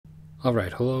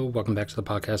Alright, hello, welcome back to the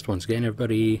podcast once again,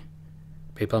 everybody.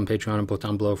 PayPal and Patreon are both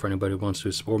down below for anybody who wants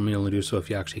to support me. Only do so if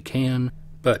you actually can.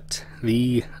 But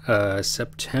the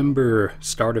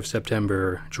start of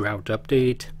September drought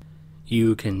update,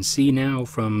 you can see now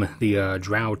from the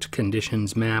drought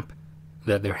conditions map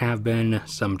that there have been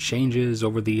some changes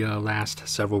over the last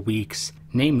several weeks.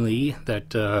 Namely, that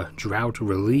drought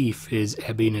relief is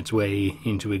ebbing its way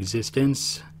into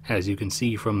existence, as you can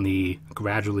see from the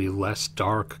gradually less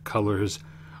dark colors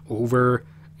over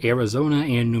Arizona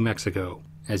and New Mexico.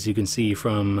 As you can see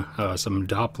from some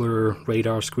Doppler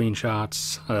radar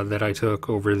screenshots that I took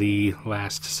over the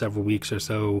last several weeks or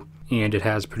so, and it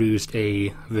has produced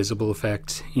a visible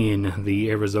effect in the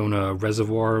Arizona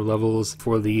reservoir levels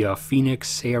for the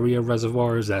Phoenix area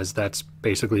reservoirs, as that's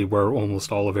basically where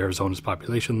almost all of Arizona's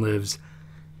population lives.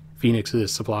 Phoenix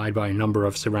is supplied by a number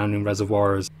of surrounding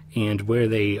reservoirs, and where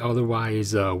they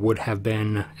otherwise would have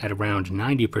been at around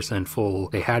 90% full,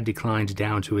 they had declined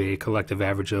down to a collective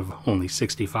average of only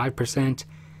 65%.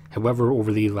 However,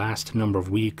 over the last number of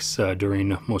weeks,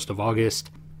 during most of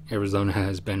August, Arizona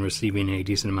has been receiving a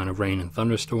decent amount of rain and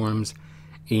thunderstorms,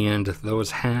 and those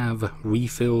have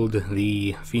refilled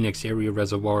the Phoenix area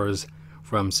reservoirs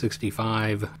from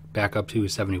 65 back up to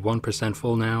 71%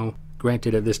 full now.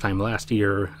 Granted, at this time last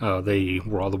year, they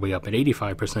were all the way up at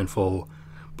 85% full,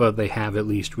 but they have at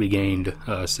least regained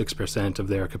 6% of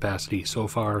their capacity so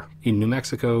far. In New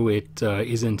Mexico, it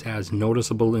isn't as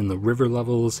noticeable in the river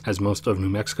levels, as most of New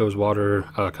Mexico's water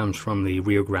comes from the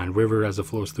Rio Grande River as it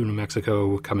flows through New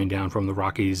Mexico, coming down from the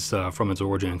Rockies from its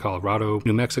origin in Colorado.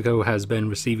 New Mexico has been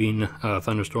receiving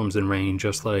thunderstorms and rain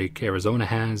just like Arizona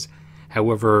has.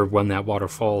 However, when that water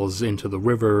falls into the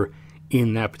river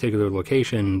in that particular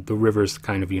location, the river's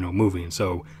kind of, moving.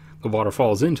 So the water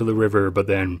falls into the river, but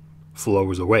then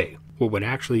flows away. What would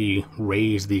actually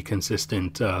raise the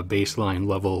consistent baseline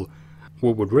level,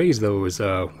 what would raise those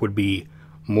would be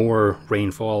more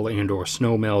rainfall and or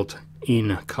snowmelt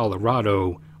in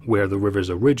Colorado, where the rivers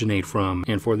originate from.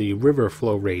 And for the river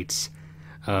flow rates,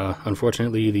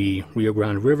 unfortunately, the Rio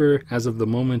Grande River, as of the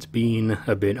moment, being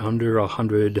a bit under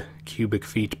 100 cubic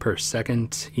feet per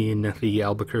second in the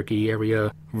Albuquerque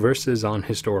area, versus on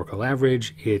historical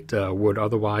average, it would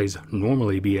otherwise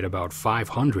normally be at about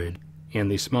 500. And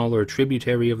the smaller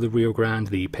tributary of the Rio Grande,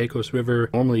 the Pecos River,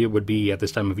 normally it would be at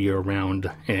this time of year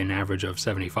around an average of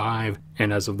 75,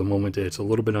 and as of the moment it's a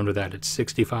little bit under that, it's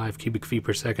 65 cubic feet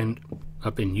per second.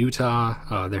 Up in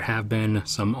Utah, there have been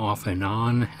some off and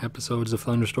on episodes of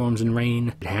thunderstorms and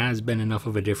rain. It has been enough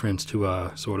of a difference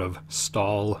to sort of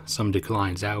stall some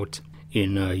declines out.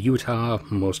 In Utah,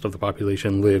 most of the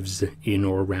population lives in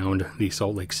or around the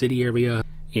Salt Lake City area,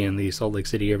 and the Salt Lake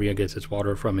City area gets its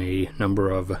water from a number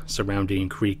of surrounding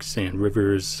creeks and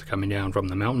rivers coming down from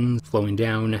the mountains, flowing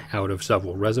down out of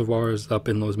several reservoirs up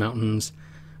in those mountains.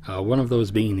 One of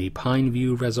those being the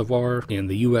PINEVIEW Reservoir, and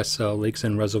the U.S. Lakes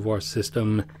and Reservoir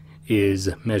system is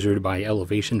measured by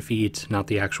elevation feet, not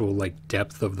the actual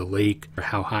depth of the lake or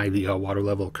how high the water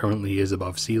level currently is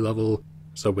above sea level.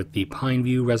 So with the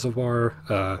PINEVIEW Reservoir,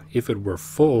 if it were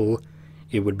full,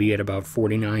 it would be at about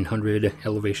 4,900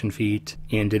 elevation feet,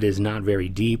 and it is not very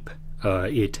deep.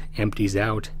 It empties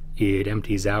out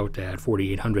at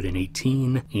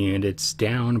 4,818, and it's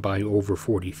down by over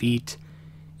 40 feet.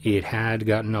 It had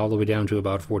gotten all the way down to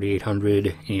about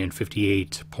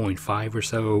 4,858.5 or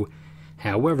so.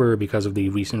 However, because of the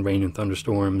recent rain and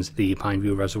thunderstorms, the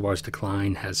PINEVIEW Reservoir's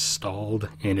decline has stalled,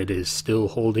 and it is still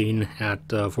holding at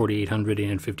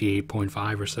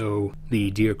 4,858.5 or so. The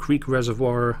Deer Creek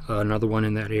Reservoir, another one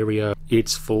in that area,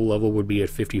 its full level would be at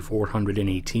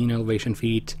 5,418 elevation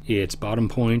feet. Its bottom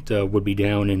point would be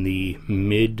down in the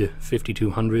mid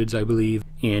 5,200s, I believe,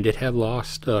 and it had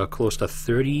lost close to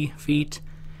 30 feet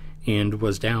and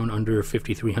was down under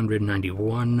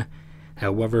 5,391.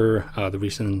 However, the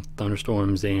recent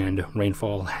thunderstorms and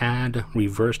rainfall had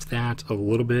reversed that a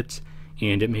little bit,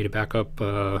 and it made it back up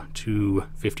to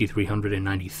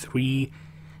 5,393.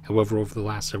 However, over the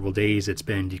last several days, it's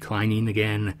been declining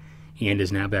again, and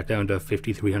is now back down to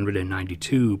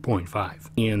 5,392.5.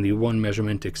 And the one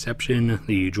measurement exception,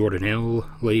 the Jordanelle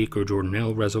Lake or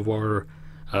Jordanelle Reservoir,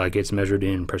 gets measured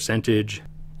in percentage.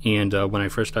 And when I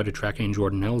first started tracking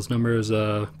Jordanelle's numbers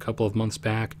a couple of months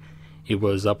back, it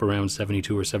was up around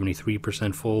 72 or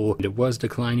 73% full. It was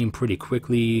declining pretty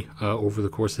quickly over the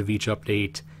course of each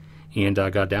update, and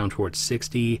got down towards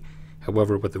 60.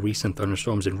 However, with the recent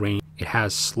thunderstorms and rain, it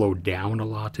has slowed down a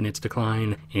lot in its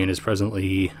decline, and is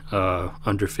presently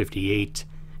under 58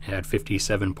 at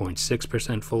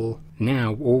 57.6% full.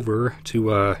 Now over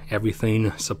to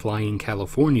everything supplying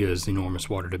California's enormous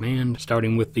water demand,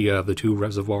 starting with the two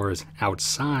reservoirs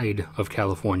outside of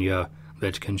California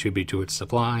that contribute to its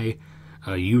supply.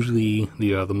 Usually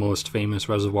the most famous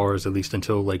reservoirs, at least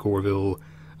until Lake Oroville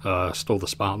stole the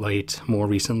spotlight more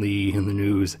recently in the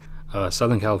news.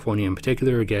 Southern California in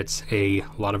particular gets a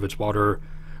lot of its water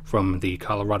from the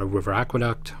Colorado River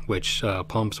Aqueduct, which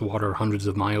pumps water hundreds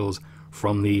of miles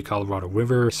from the Colorado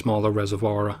River, smaller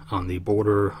reservoir on the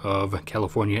border of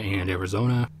California and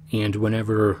Arizona. And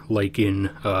whenever, like in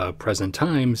present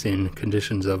times, in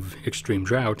conditions of extreme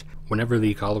drought, whenever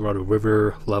the Colorado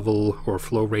River level or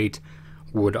flow rate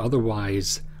would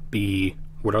otherwise be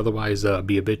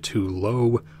a bit too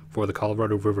low for the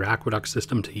Colorado River Aqueduct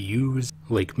system to use,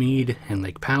 Lake Mead and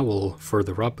Lake Powell,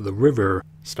 further up the river,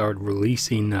 start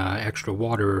releasing extra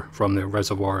water from their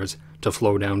reservoirs to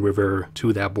flow downriver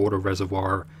to that border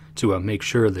reservoir to make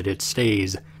sure that it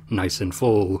stays nice and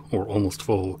full, or almost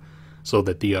full, so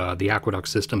that the aqueduct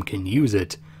system can use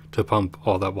it to pump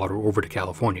all that water over to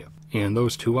California. And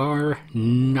those two are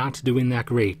not doing that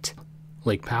great.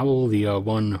 Lake Powell, the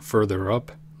one further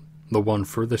up, the one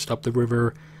furthest up the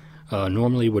river,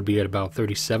 normally would be at about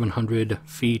 3,700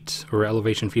 feet or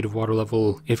elevation feet of water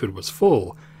level if it was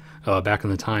full, back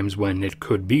in the times when it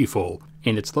could be full.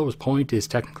 And its lowest point is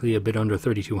technically a bit under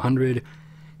 3,200.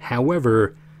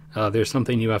 However, there's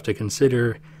something you have to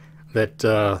consider, that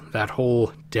that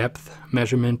whole depth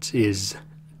measurement is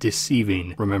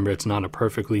deceiving. Remember, it's not a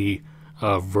perfectly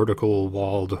vertical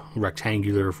walled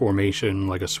rectangular formation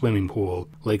like a swimming pool.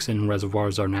 Lakes and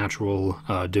reservoirs are natural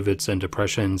divots and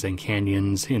depressions and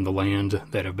canyons in the land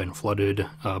that have been flooded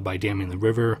by damming the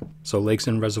river. So lakes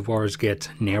and reservoirs get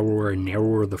narrower and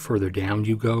narrower the further down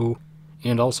you go.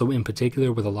 And also, in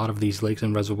particular, with a lot of these lakes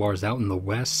and reservoirs out in the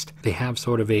west, they have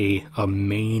sort of a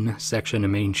main section, a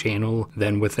main channel,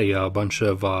 then with a bunch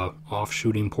of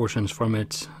offshooting portions from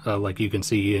it, like you can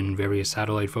see in various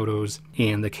satellite photos.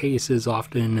 And the case is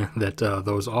often that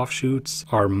those offshoots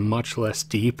are much less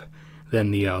deep than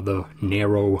the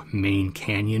narrow main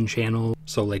canyon channel.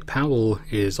 So Lake Powell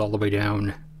is all the way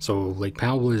down. So Lake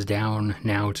Powell is down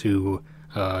now to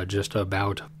just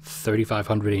about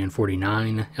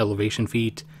 3,549 elevation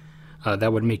feet.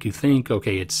 That would make you think,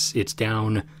 okay, it's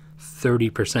down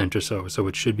 30% or so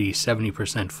it should be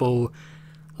 70% full.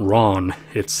 Wrong.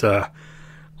 It's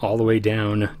all the way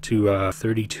down to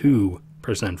 32%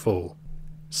 full.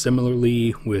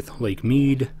 Similarly with Lake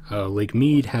Mead, Lake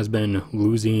Mead has been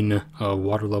losing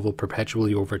water level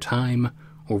perpetually over time,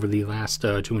 over the last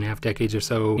 2.5 decades or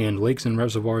so, and lakes and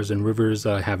reservoirs and rivers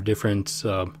have different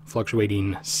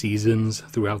fluctuating seasons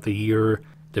throughout the year,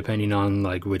 depending on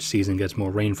like which season gets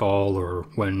more rainfall or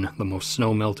when the most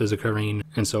snow melt is occurring.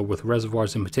 And so with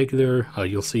reservoirs in particular,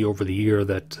 you'll see over the year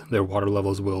that their water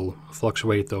levels will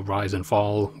fluctuate, they'll rise and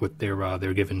fall with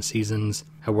their given seasons.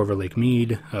 However, Lake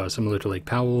Mead, similar to Lake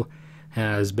Powell,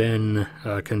 has been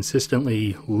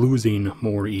consistently losing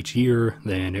more each year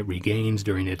than it regains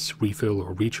during its refill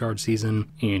or recharge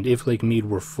season. And if Lake Mead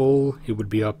were full, it would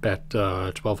be up at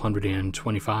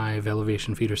 1,225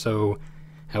 elevation feet or so.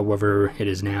 However, it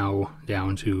is now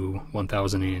down to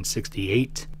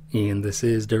 1,068. And this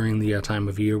is during the time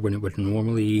of year when it would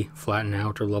normally flatten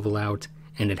out or level out.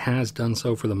 And it has done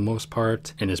so for the most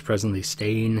part and is presently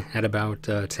staying at about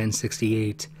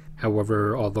 1,068.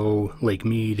 However, although Lake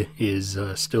Mead is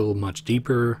still much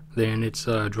deeper than it's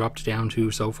dropped down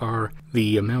to so far,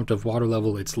 the amount of water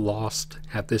level it's lost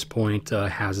at this point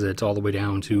has it all the way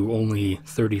down to only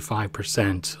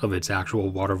 35% of its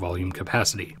actual water volume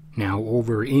capacity. Now,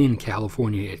 over in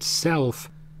California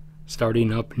itself,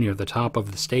 starting up near the top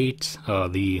of the state,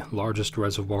 the largest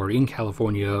reservoir in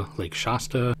California, Lake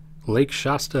Shasta. Lake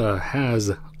Shasta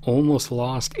has almost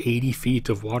lost 80 feet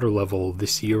of water level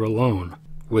this year alone,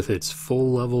 with its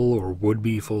full level, or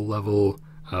would-be full level,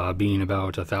 being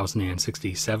about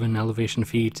 1,067 elevation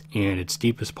feet, and its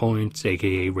deepest point,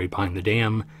 aka right behind the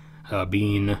dam,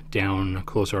 being down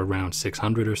closer around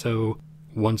 600 or so.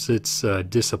 Once its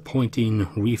disappointing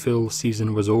refill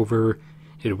season was over,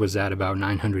 it was at about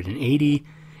 980,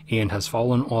 and has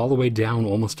fallen all the way down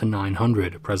almost to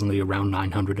 900, presently around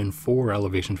 904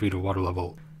 elevation feet of water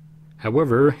level.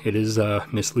 However, it is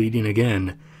misleading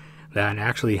again. That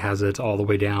actually has it all the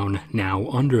way down now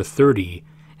under 30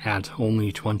 at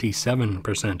only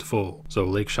 27% full. So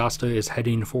Lake Shasta is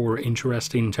heading for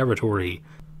interesting territory.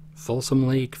 Folsom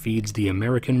Lake feeds the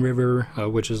American River,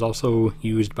 which is also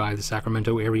used by the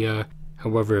Sacramento area.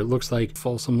 However, it looks like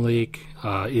Folsom Lake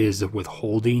is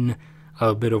withholding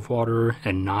a bit of water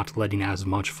and not letting as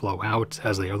much flow out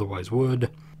as they otherwise would.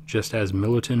 just as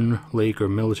Millerton Lake or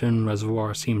Millerton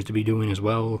Reservoir seems to be doing as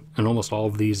well. And almost all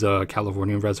of these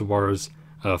California reservoirs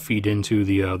feed into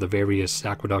the various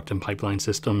aqueduct and pipeline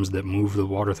systems that move the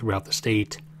water throughout the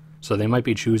state. So they might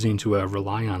be choosing to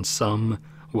rely on some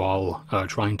while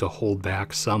trying to hold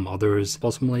back some others.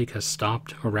 Balsam Lake has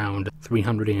stopped around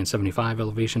 375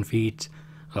 elevation feet.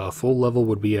 Full level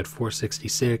would be at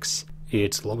 466.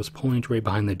 Its lowest point right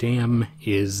behind the dam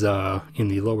is in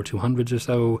the lower 200s or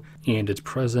so, and its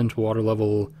present water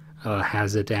level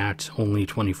has it at only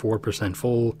 24%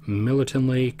 full. Millerton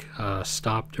Lake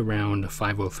stopped around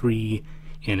 503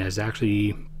 and has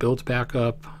actually built back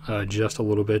up just a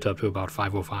little bit, up to about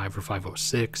 505 or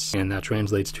 506, and that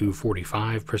translates to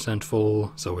 45%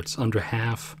 full, so it's under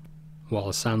half.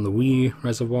 While San Luis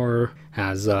Reservoir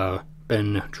has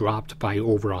been dropped by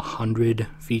over 100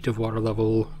 feet of water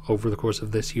level over the course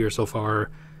of this year so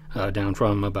far, down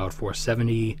from about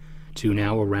 470 to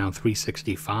now around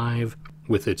 365,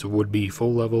 with its would-be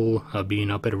full level being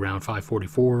up at around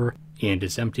 544, and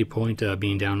its empty point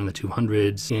being down in the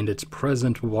 200s, and its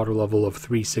present water level of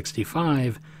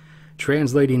 365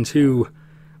 translating to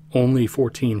only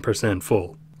 14%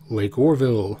 full. Lake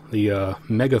Oroville, the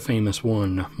mega famous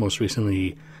one most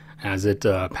recently, as it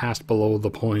passed below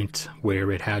the point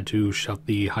where it had to shut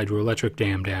the hydroelectric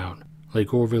dam down.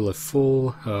 Lake Oroville at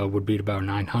full would be at about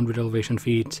 900 elevation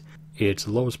feet. Its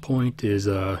lowest point is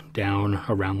down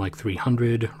around like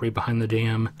 300 right behind the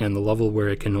dam, and the level where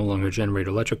it can no longer generate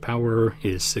electric power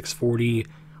is 640,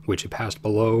 which it passed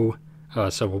below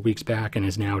several weeks back and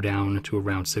is now down to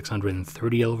around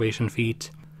 630 elevation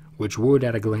feet, which would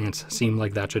at a glance seem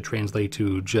like that should translate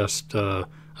to just a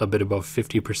bit above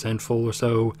 50% full or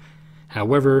so.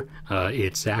 However,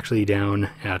 it's actually down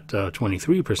at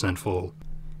 23% full.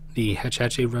 The Hetch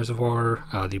Hetchy Reservoir,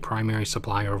 the primary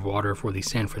supplier of water for the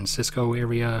San Francisco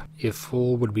area, if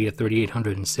full, would be at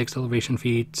 3,806 elevation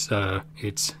feet.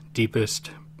 Its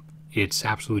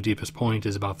absolute deepest point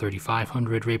is about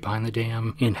 3,500 right behind the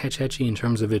dam. And Hetch Hetchy, in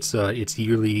terms of its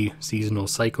yearly seasonal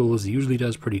cycles, usually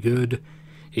does pretty good.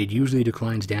 It usually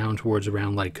declines down towards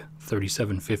around like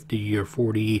 3,750 or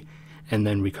 40, and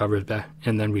then recovers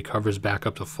back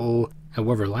up to full.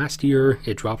 However, last year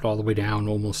it dropped all the way down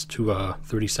almost to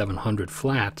 3,700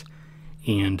 flat,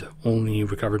 and only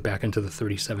recovered back into the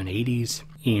 3,780s,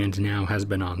 and now has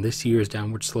been on this year's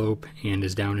downward slope and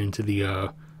is down into the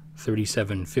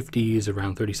 3,750s,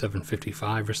 around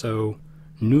 3,755 or so.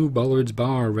 New Bullard's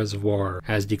Bar Reservoir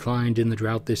has declined in the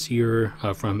drought this year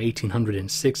from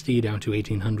 1,860 down to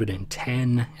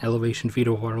 1,810 elevation feet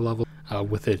of water level,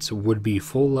 with its would-be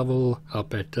full level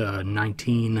up at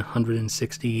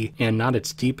 1,960, and not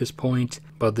its deepest point,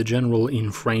 but the general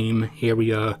in-frame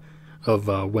area of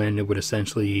when it would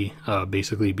essentially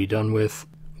basically be done with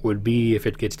would be if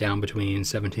it gets down between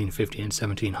 1,750 and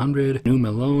 1,700. New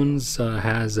Malone's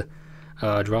has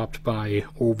dropped by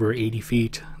over 80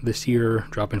 feet this year,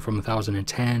 dropping from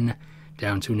 1,010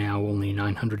 down to now only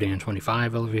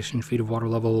 925 elevation feet of water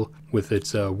level, with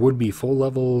its would-be full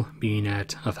level being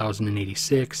at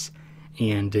 1,086,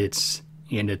 and its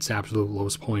absolute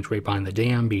lowest point right behind the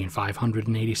dam being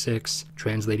 586,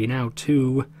 translating out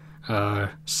to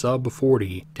sub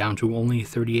 40, down to only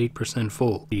 38%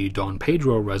 full. The Don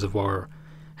Pedro Reservoir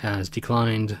has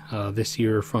declined this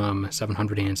year from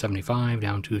 775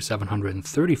 down to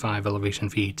 735 elevation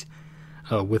feet,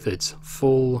 with its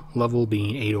full level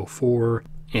being 804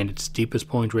 and its deepest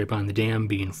point right behind the dam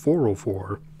being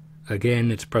 404.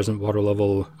 Again, its present water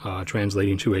level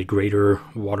translating to a greater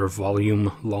water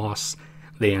volume loss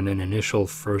than an initial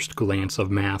first glance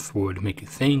of math would make you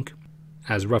think.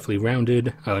 As roughly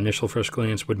rounded, initial first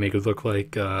glance would make it look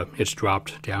like it's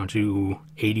dropped down to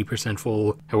 80%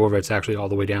 full. However, it's actually all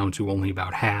the way down to only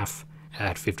about half,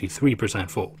 at 53%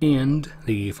 full. And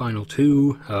the final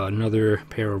two, another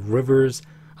pair of rivers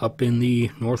up in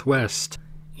the northwest.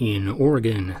 In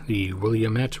Oregon, the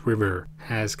Willamette River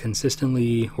has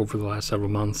consistently, over the last several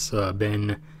months,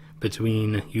 been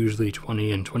between usually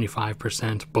 20 and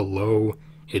 25% below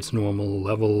its normal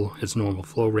level, its normal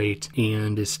flow rate,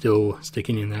 and is still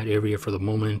sticking in that area for the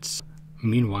moment.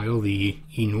 Meanwhile, the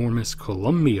enormous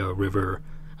Columbia River,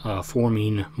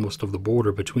 forming most of the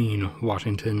border between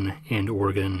Washington and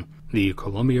Oregon, the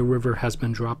Columbia River has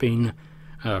been dropping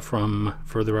from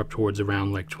further up towards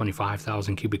around like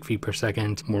 25,000 cubic feet per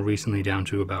second, more recently down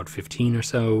to about 15 or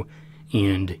so,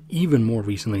 and even more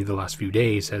recently, the last few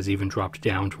days, has even dropped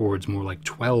down towards more like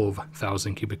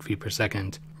 12,000 cubic feet per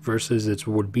second, versus its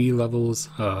would-be levels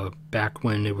back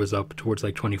when it was up towards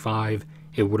like 25.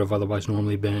 It would have otherwise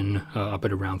normally been up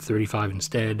at around 35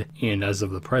 instead, and as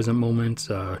of the present moment,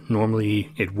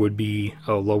 normally it would be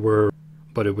a lower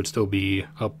but it would still be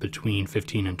up between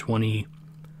 15 and 20.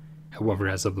 However,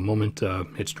 as of the moment,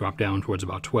 it's dropped down towards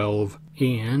about 12.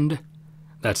 And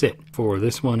that's it for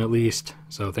this one, at least.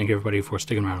 So thank you everybody for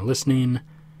sticking around and listening.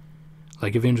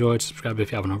 Like if you enjoyed, subscribe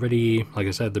if you haven't already. Like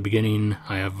I said at the beginning,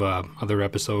 I have other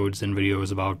episodes and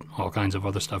videos about all kinds of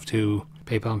other stuff too.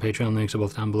 PayPal and Patreon links are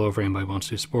both down below for anybody who wants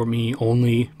to support me.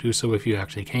 Only do so if you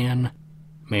actually can.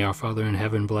 May our Father in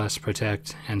heaven bless,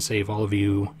 protect, and save all of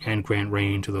you, and grant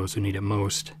rain to those who need it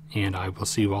most. And I will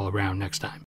see you all around next time.